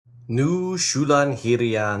Nu shulan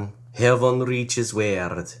hirian, heaven reaches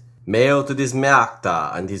word, meo to dis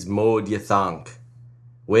meachta and dis mod ye thank.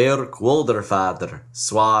 Wer kwolder vader,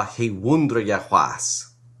 swa he wonder je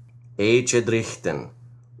hwas. Eche drichten,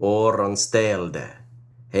 or an stelde.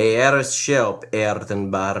 He eres shelp erden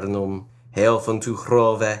barnum, helfen to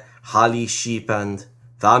grove, halli sheepand,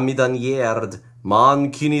 vamidan jerd, man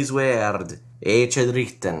kinis werd, eche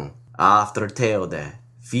drichten, after telde,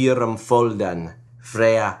 virum folden,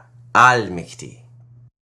 freya allmächtig.